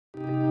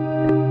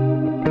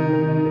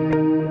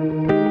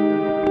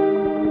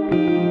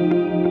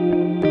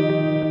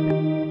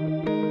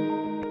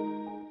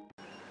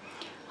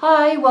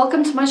Hi,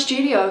 welcome to my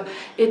studio.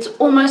 It's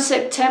almost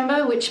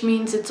September, which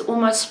means it's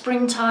almost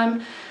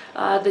springtime.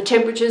 The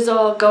temperatures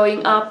are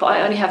going up.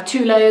 I only have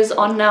 2 layers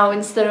on now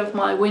instead of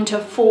my winter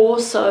 4,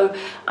 so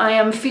I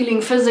am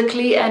feeling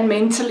physically and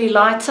mentally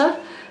lighter.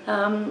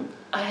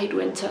 I hate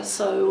winter,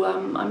 so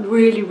I'm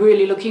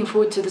really looking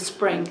forward to the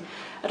spring.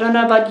 I don't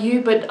know about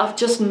you, but I've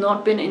just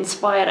not been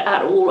inspired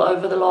at all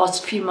over the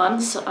last few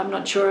months. I'm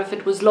not sure if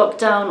it was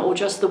lockdown or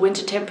just the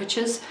winter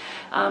temperatures,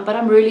 but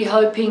I'm really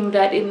hoping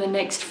that in the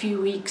next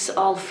few weeks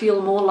I'll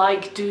feel more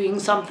like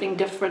doing something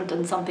different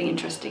and something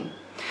interesting.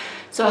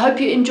 So I hope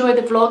you enjoy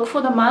the vlog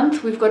for the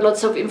month. We've got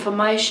lots of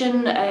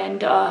information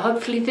and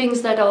hopefully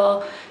things that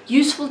are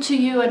useful to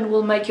you and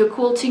will make your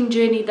quilting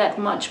journey that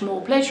much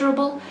more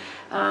pleasurable.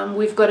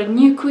 We've got a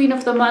new Queen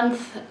of the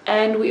Month,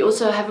 and we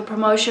also have a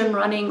promotion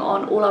running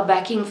on all our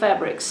backing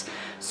fabrics.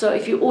 So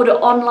if you order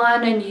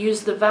online and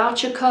use the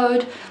voucher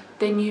code,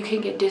 then you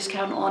can get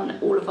discount on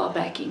all of our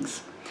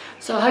backings.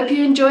 So I hope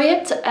you enjoy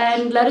it,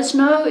 and let us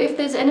know if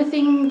there's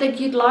anything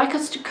that you'd like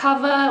us to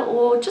cover,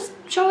 or just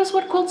show us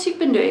what quilts you've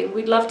been doing.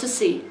 We'd love to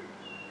see.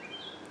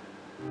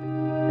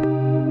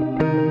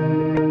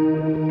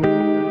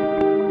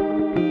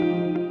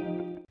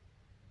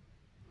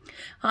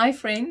 Hi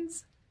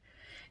friends.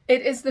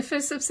 It is the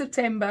 1st of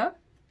September.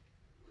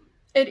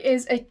 It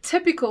is a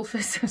typical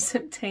 1st of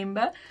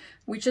September,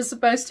 which is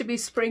supposed to be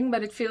spring,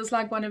 but it feels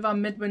like one of our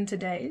midwinter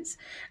days,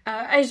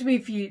 as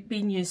we've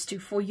been used to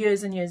for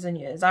years and years and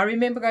years. I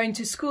remember going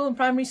to school, in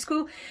primary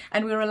school,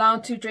 and we were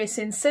allowed to dress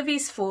in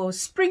civvies for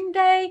spring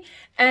day,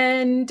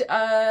 and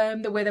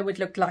the weather would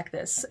look like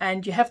this.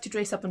 And you have to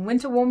dress up in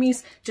winter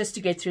warmies just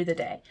to get through the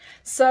day.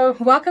 So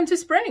welcome to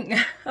spring.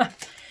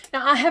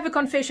 Now I have a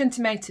confession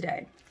to make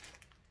today.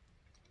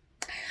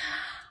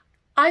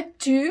 I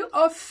do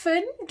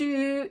often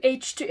do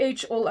edge to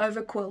edge all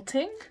over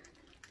quilting,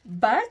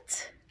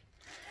 but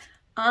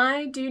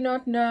I do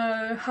not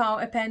know how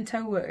a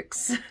panto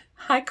works.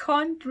 I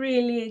can't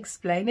really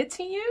explain it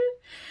to you.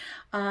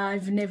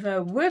 I've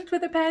never worked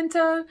with a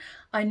panto.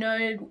 I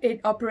know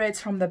it operates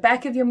from the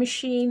back of your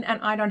machine,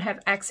 and I don't have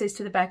access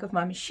to the back of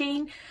my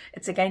machine.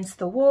 It's against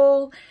the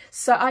wall.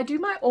 So I do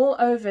my all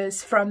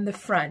overs from the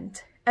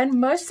front, and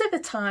most of the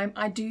time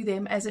I do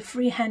them as a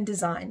freehand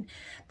design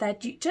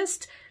that you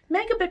just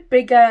make a bit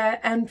bigger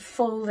and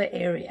fill the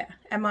area.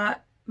 And my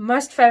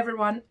most favorite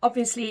one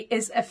obviously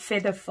is a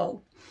feather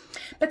fill.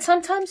 But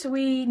sometimes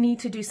we need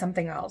to do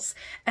something else,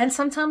 and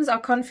sometimes our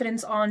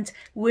confidence aren't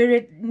where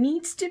it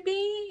needs to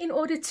be in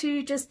order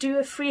to just do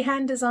a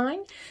freehand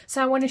design.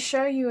 So I want to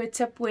show you a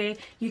tip where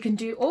you can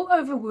do all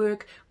over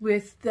work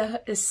with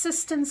the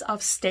assistance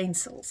of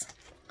stencils.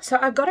 So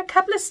I've got a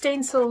couple of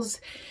stencils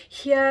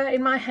here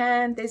in my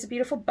hand. There's a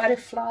beautiful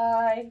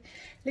butterfly.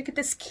 Look at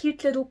this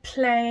cute little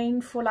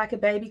plane for like a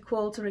baby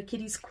quilt or a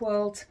kiddie's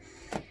quilt.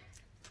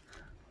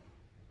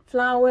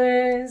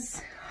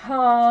 Flowers,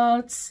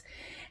 hearts.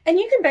 And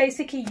you can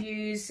basically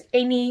use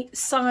any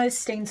size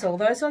stencil.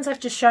 Those ones I've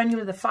just shown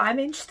you are the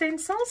 5-inch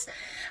stencils.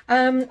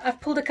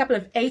 I've pulled a couple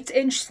of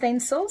 8-inch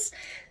stencils.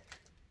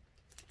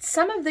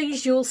 Some of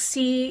these you'll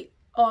see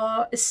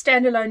are a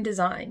standalone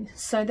design,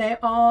 so they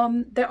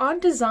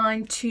aren't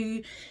designed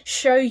to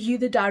show you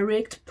the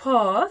direct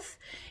path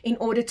in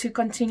order to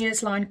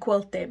continuous line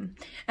quilt them.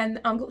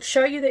 And I'll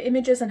show you the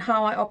images and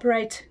how I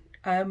operate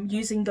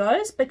using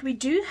those. But we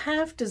do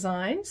have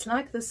designs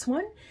like this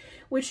one,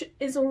 which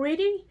is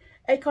already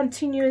a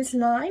continuous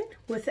line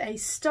with a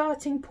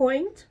starting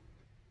point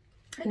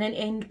and an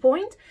end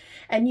point,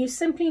 and you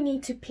simply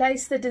need to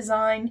place the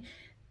design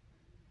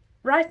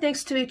right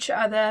next to each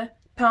other,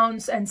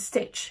 pounce and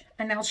stitch,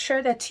 and I'll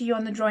show that to you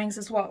on the drawings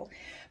as well.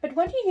 But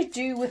what do you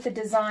do with a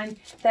design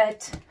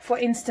that, for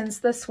instance,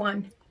 this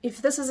one,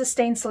 if this is a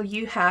stencil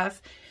you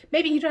have,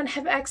 maybe you don't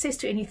have access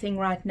to anything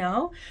right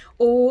now,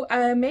 or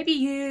maybe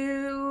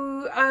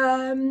you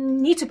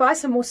need to buy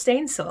some more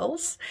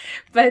stencils,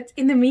 but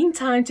in the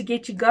meantime, to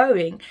get you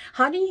going,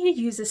 how do you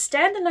use a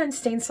standalone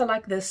stencil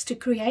like this to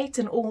create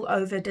an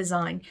all-over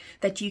design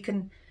that you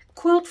can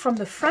quilt from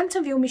the front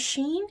of your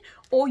machine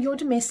or your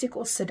domestic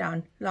or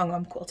sit-down long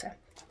arm quilter?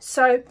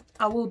 So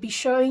I will be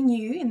showing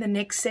you in the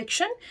next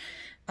section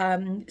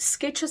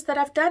sketches that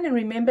I've done, and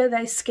remember,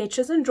 they're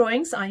sketches and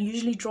drawings. I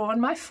usually draw on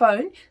my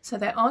phone, so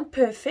they aren't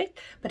perfect,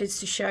 but it's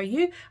to show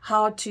you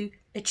how to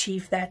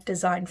achieve that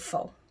design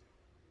full.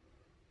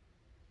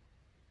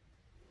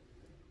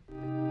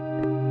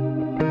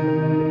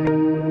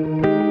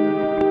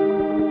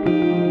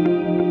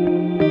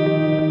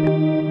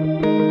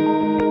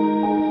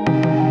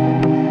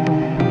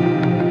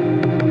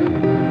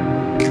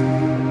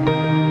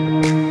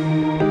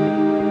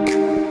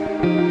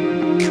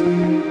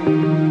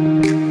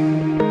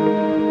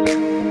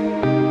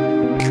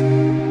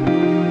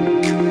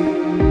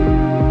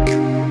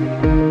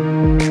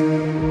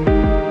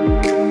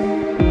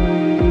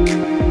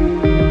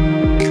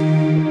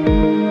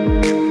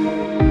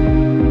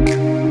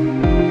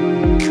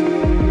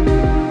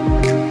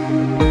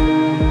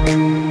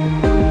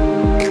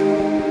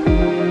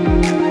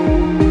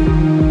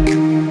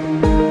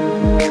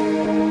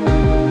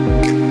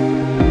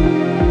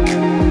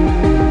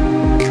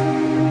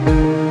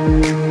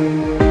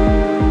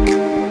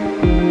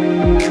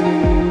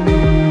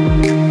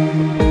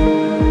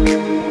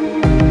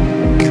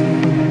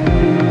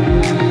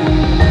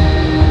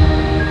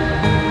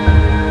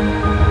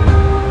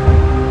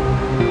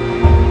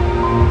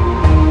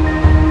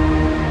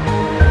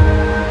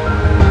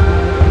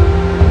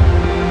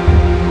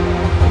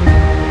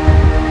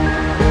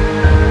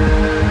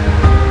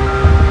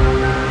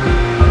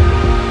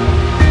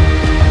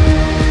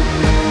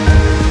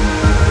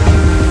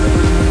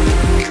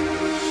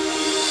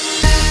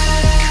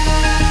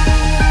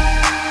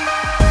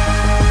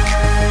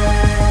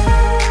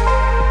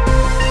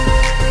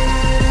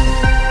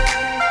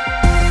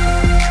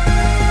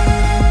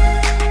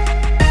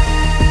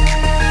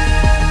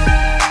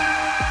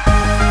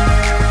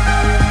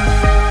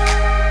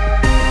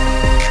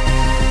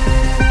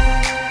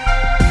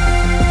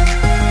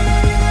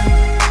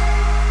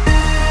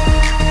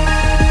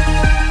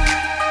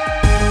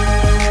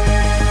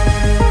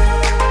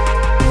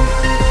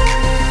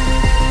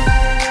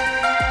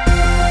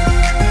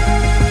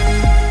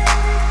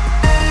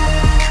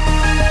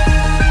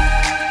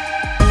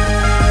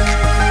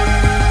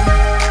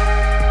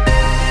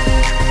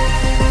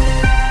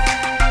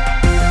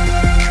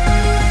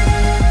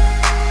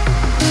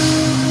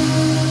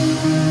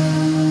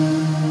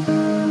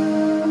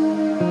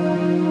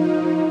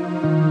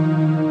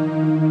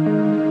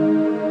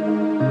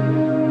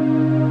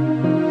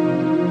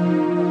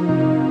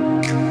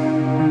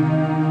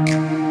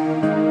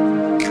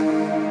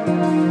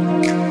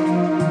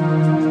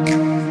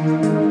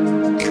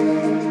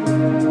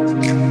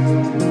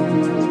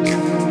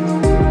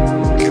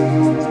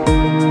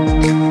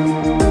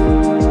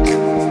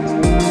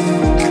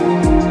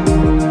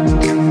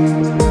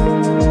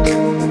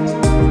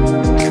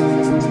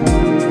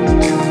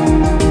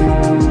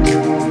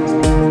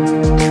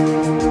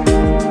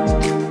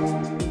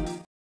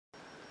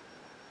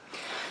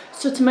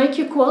 So to make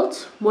your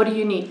quilt, what do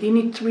you need? You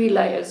need 3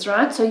 layers,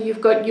 right? So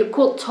you've got your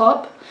quilt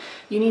top,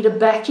 you need a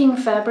backing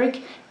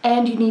fabric,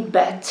 and you need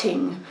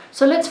batting.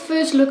 So let's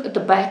first look at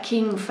the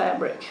backing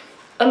fabric.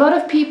 A lot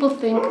of people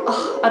think,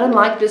 oh, I don't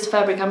like this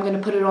fabric, I'm going to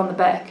put it on the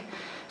back.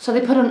 So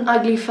they put an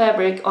ugly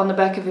fabric on the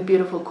back of a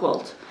beautiful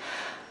quilt.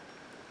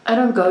 I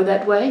don't go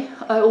that way.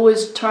 I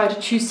always try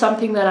to choose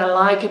something that I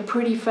like, a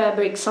pretty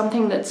fabric,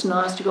 something that's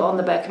nice to go on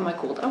the back of my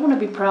quilt. I want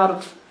to be proud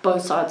of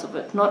both sides of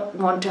it, not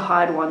want to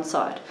hide one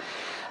side.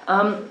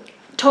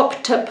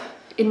 Top tip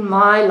in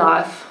my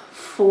life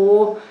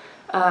for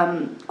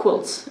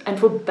quilts and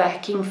for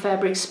backing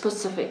fabric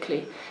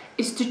specifically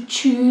is to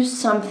choose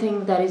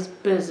something that is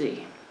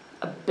busy,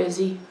 a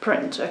busy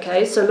print.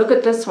 Okay, so look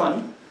at this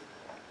one.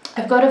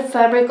 I've got a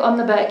fabric on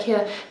the back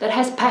here that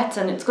has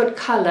pattern, it's got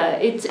color,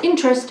 it's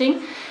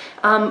interesting,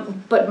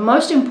 but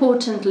most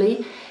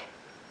importantly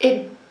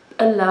it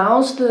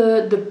allows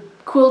the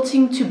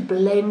quilting to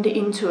blend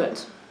into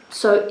it.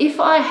 So if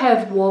I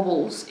have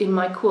wobbles in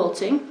my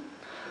quilting,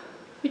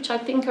 which I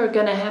think are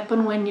going to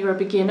happen when you're a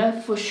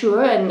beginner for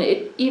sure, and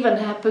it even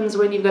happens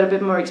when you've got a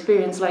bit more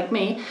experience like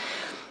me,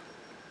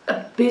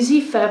 a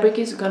busy fabric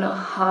is going to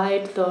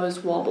hide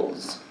those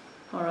wobbles.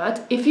 Alright,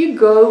 if you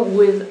go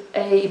with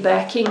a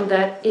backing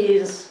that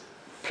is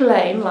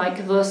plain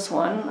like this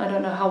one, I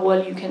don't know how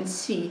well you can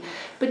see,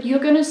 but you're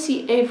going to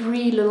see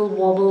every little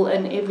wobble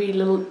and every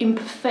little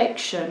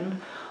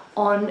imperfection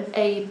on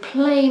a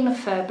plain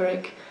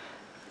fabric.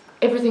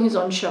 Everything is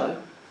on show.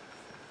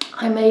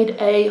 I made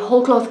a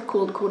whole cloth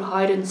quilt called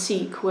Hide and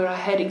Seek, where I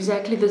had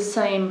exactly the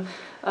same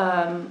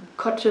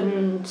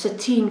cotton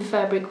sateen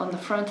fabric on the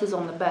front as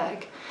on the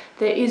back.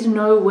 There is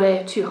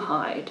nowhere to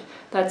hide.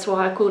 That's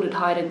why I called it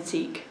Hide and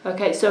Seek.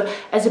 Okay, so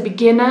as a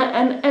beginner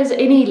and as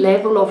any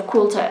level of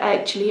quilter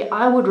actually,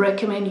 I would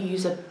recommend you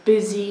use a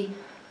busy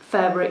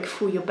fabric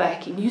for your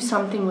backing. Use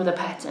something with a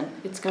pattern.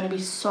 It's going to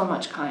be so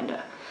much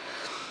kinder.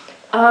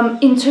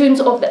 In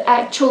terms of the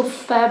actual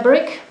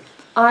fabric,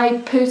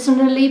 I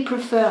personally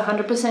prefer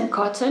 100%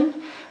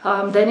 cotton.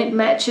 Then it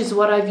matches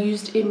what I've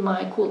used in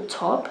my quilt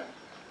top.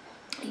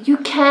 You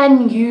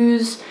can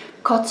use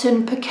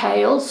cotton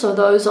percale, so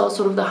those are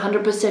sort of the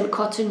 100%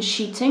 cotton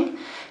sheeting.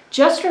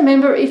 Just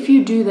remember, if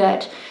you do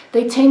that,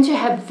 they tend to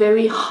have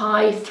very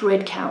high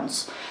thread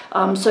counts.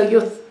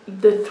 So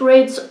the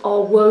threads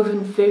are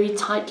woven very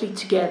tightly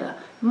together,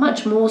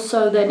 much more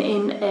so than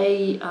in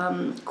a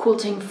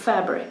quilting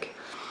fabric.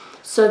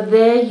 So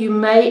there you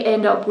may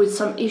end up with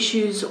some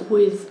issues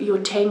with your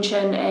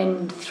tension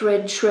and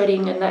thread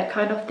shredding and that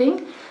kind of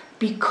thing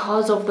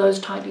because of those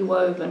tightly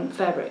woven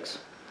fabrics.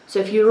 So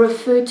if you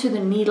refer to the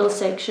needle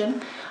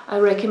section, I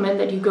recommend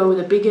that you go with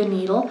a bigger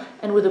needle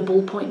and with a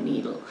ballpoint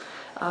needle.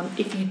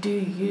 If you do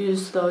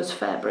use those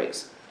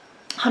fabrics,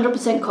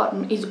 100%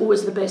 cotton is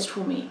always the best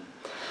for me.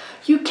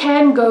 You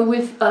can go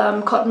with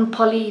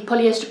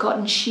polyester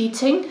cotton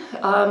sheeting.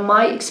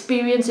 My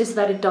experience is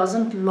that it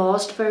doesn't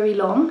last very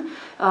long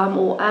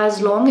or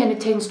as long, and it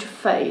tends to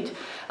fade.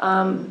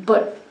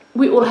 But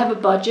we all have a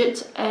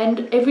budget,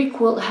 and every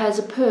quilt has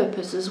a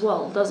purpose as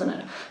well, doesn't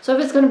it? So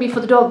if it's going to be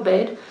for the dog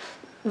bed,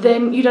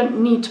 then you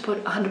don't need to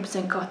put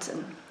 100%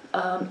 cotton.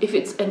 If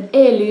it's an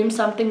heirloom,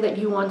 something that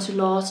you want to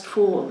last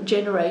for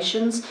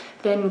generations,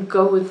 then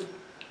go with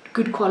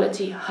good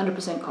quality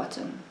 100%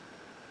 cotton.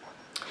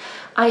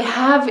 I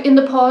have in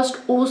the past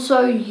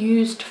also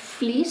used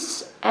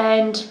fleece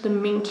and the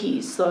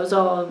minkies. Those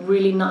are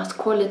really nice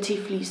quality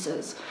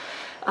fleeces.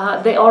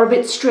 They are a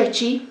bit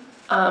stretchy,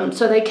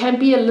 so they can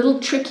be a little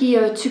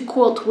trickier to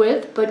quilt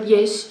with, but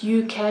yes,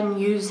 you can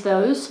use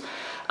those.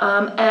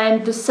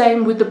 And the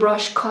same with the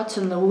brush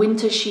cotton, the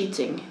winter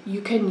sheeting. You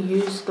can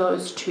use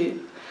those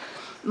too.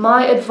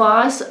 My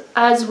advice,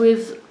 as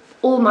with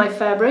all my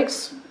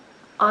fabrics,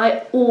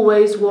 I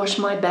always wash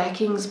my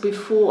backings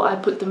before I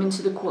put them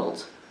into the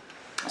quilt.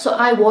 So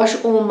I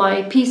wash all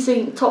my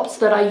piecing tops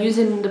that I use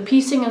in the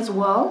piecing as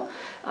well.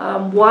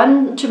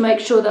 One, to make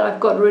sure that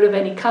I've got rid of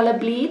any color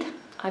bleed.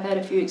 I've had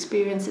a few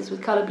experiences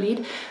with color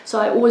bleed, so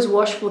I always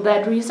wash for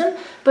that reason,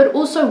 but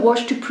also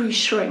wash to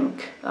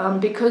pre-shrink,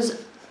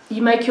 because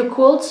you make your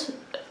quilt,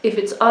 if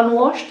it's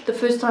unwashed, the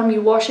first time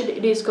you wash it,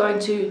 it is going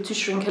to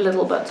shrink a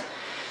little bit.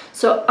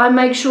 So I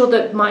make sure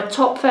that my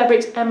top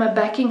fabrics and my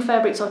backing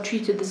fabrics are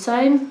treated the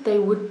same. They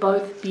would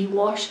both be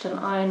washed and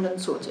ironed and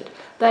sorted.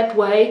 That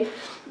way,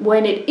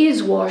 when it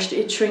is washed,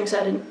 it shrinks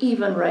at an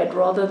even rate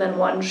rather than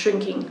one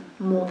shrinking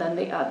more than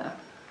the other.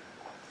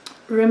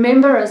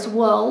 Remember as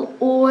well,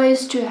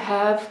 always to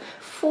have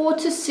 4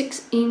 to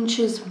 6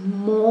 inches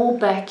more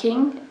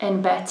backing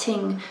and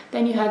batting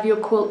than you have your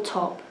quilt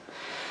top.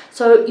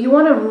 So you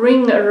want to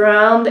ring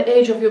around the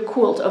edge of your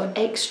quilt of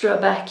extra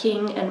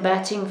backing and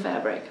batting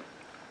fabric.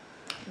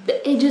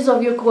 The edges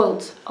of your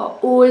quilt are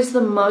always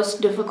the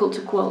most difficult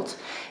to quilt.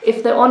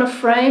 If they're on a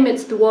frame,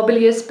 it's the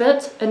wobbliest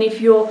bit, and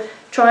if you're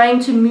trying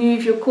to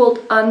move your quilt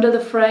under the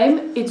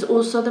frame, it's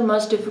also the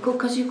most difficult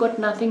because you've got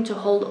nothing to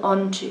hold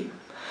on to.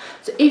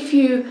 So if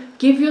you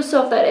give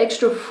yourself that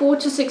extra 4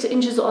 to 6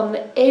 inches on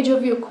the edge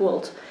of your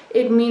quilt,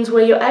 it means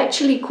where you're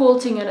actually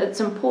quilting, and it's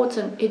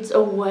important, it's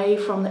away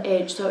from the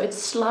edge, so it's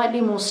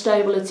slightly more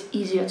stable, it's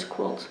easier to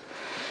quilt.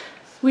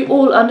 We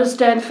all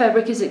understand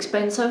fabric is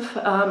expensive,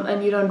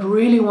 and you don't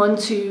really want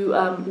to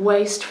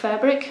waste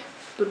fabric,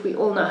 but we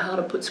all know how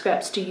to put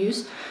scraps to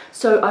use.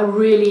 So I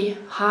really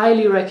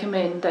highly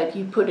recommend that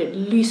you put at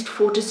least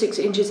 4 to 6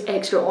 inches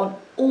extra on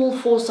all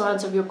 4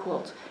 sides of your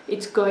quilt.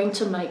 It's going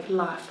to make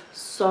life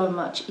so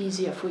much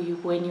easier for you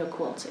when you're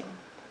quilting.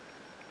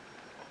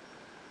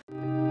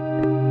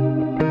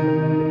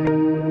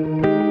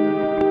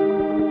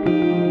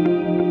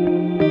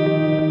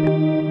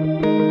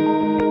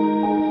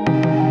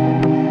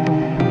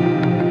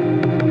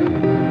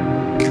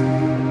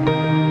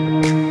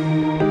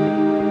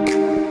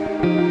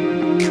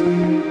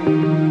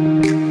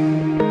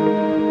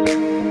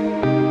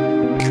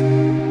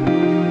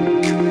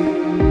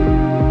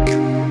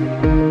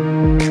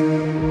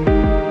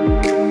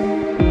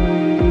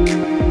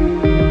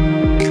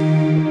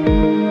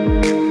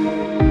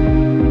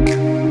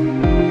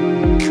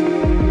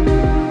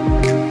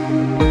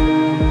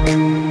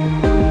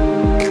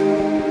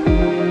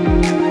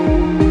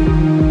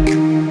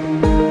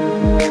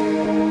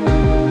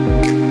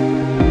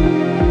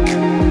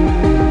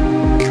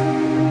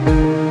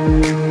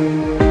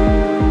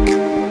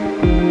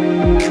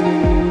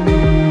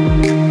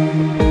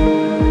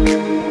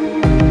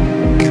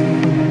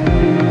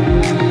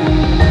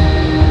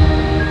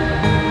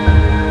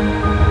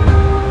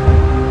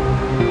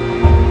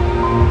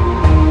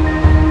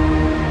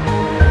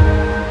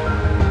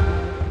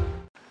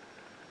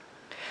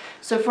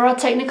 So for our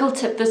technical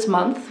tip this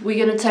month,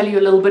 we're going to tell you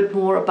a little bit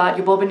more about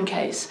your bobbin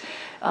case.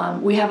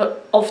 We have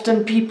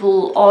often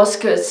people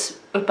ask us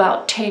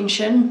about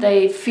tension.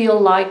 They feel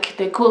like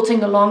they're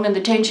quilting along and the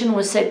tension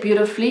was set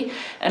beautifully,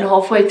 and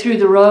halfway through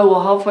the row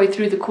or halfway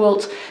through the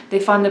quilt they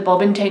find the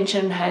bobbin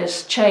tension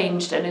has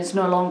changed and is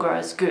no longer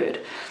as good.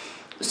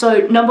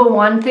 So number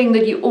one thing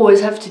that you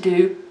always have to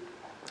do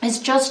is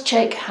just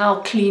check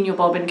how clean your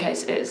bobbin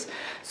case is.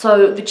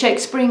 So the check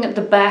spring at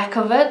the back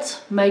of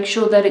it, make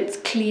sure that it's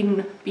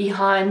clean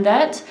behind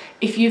that.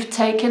 If you've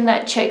taken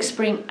that check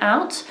spring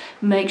out,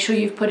 make sure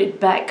you've put it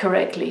back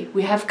correctly.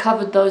 We have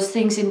covered those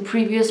things in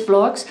previous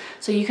vlogs,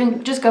 so you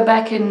can just go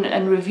back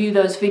and review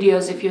those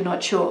videos if you're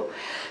not sure.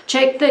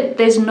 Check that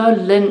there's no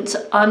lint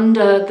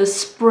under the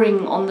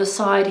spring on the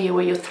side here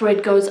where your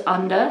thread goes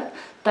under.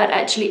 That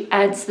actually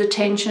adds the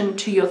tension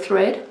to your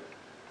thread.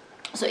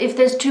 So if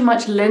there's too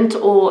much lint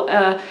or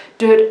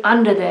dirt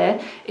under there,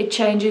 it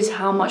changes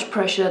how much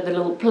pressure the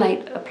little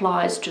plate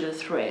applies to the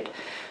thread.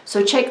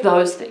 So check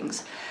those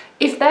things.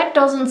 If that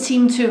doesn't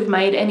seem to have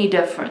made any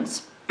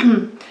difference,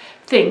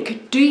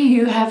 think, do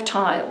you have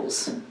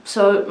tiles?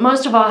 So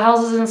most of our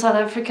houses in South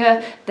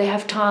Africa, they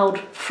have tiled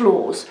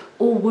floors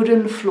or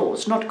wooden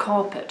floors, not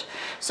carpet.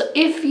 So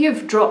if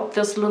you've dropped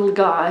this little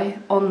guy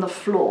on the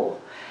floor,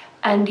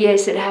 and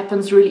yes, it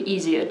happens really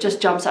easy. It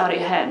just jumps out of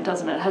your hand,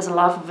 doesn't it? It has a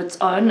life of its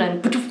own,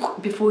 and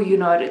before you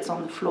know it, it's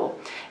on the floor.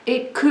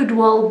 It could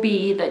well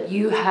be that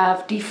you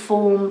have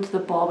deformed the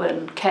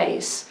bobbin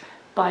case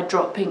by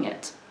dropping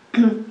it.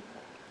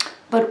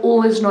 But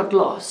all is not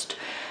lost.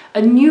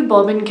 A new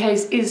bobbin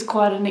case is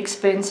quite an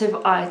expensive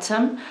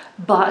item,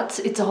 but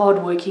it's a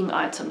hard-working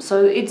item.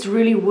 So it's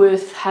really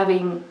worth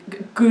having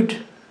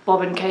good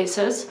bobbin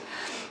cases.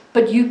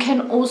 But you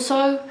can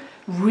also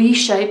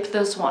reshape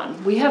this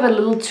one. We have a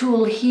little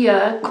tool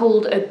here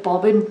called a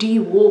Bobbin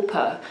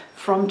Dewarper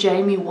from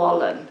Jamie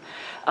Wallen,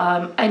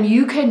 and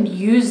you can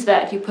use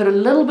that. You put a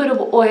little bit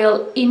of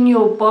oil in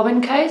your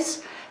bobbin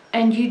case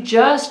and you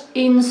just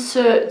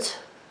insert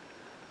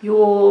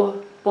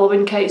your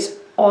bobbin case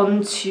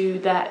onto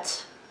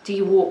that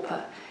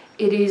dewarper.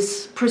 It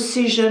is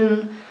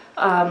precision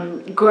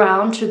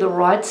ground to the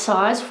right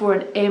size for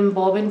an M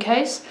bobbin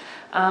case,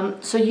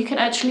 so you can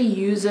actually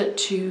use it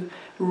to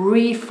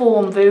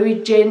reform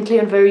very gently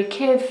and very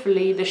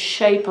carefully the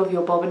shape of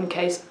your bobbin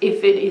case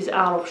if it is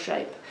out of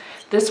shape.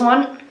 This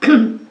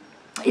one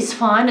is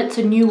fine, it's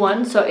a new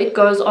one, so it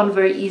goes on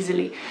very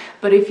easily.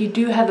 But if you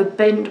do have a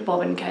bent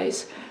bobbin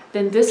case,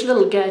 then this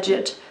little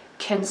gadget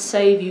can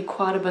save you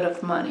quite a bit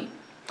of money.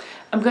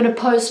 I'm going to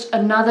post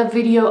another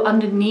video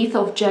underneath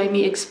of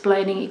Jamie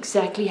explaining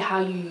exactly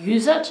how you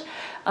use it,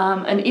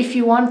 and if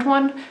you want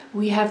one,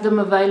 we have them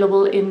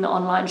available in the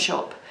online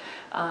shop.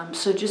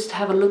 So just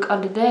have a look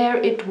under there.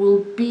 It will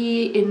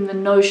be in the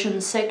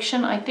Notion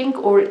section, I think,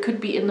 or it could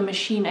be in the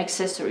machine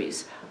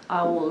accessories.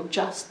 I will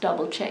just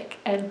double check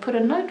and put a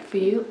note for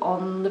you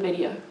on the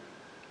video.